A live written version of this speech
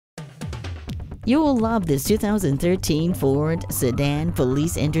You'll love this 2013 Ford Sedan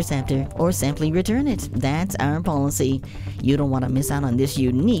Police Interceptor, or simply return it. That's our policy. You don't want to miss out on this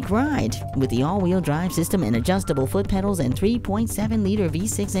unique ride. With the all-wheel drive system and adjustable foot pedals and 3.7-liter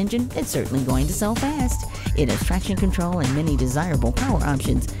V6 engine, it's certainly going to sell fast. It has traction control and many desirable power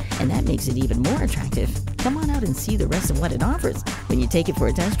options, and that makes it even more attractive. Come on out and see the rest of what it offers when you take it for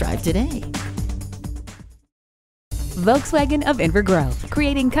a test drive today. Volkswagen of Inver Grove,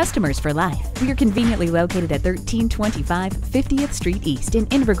 creating customers for life. We are conveniently located at 1325 50th Street East in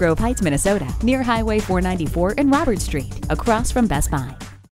Inver-Grove-Heights, Minnesota, near Highway 494 and Robert Street, across from Best Buy.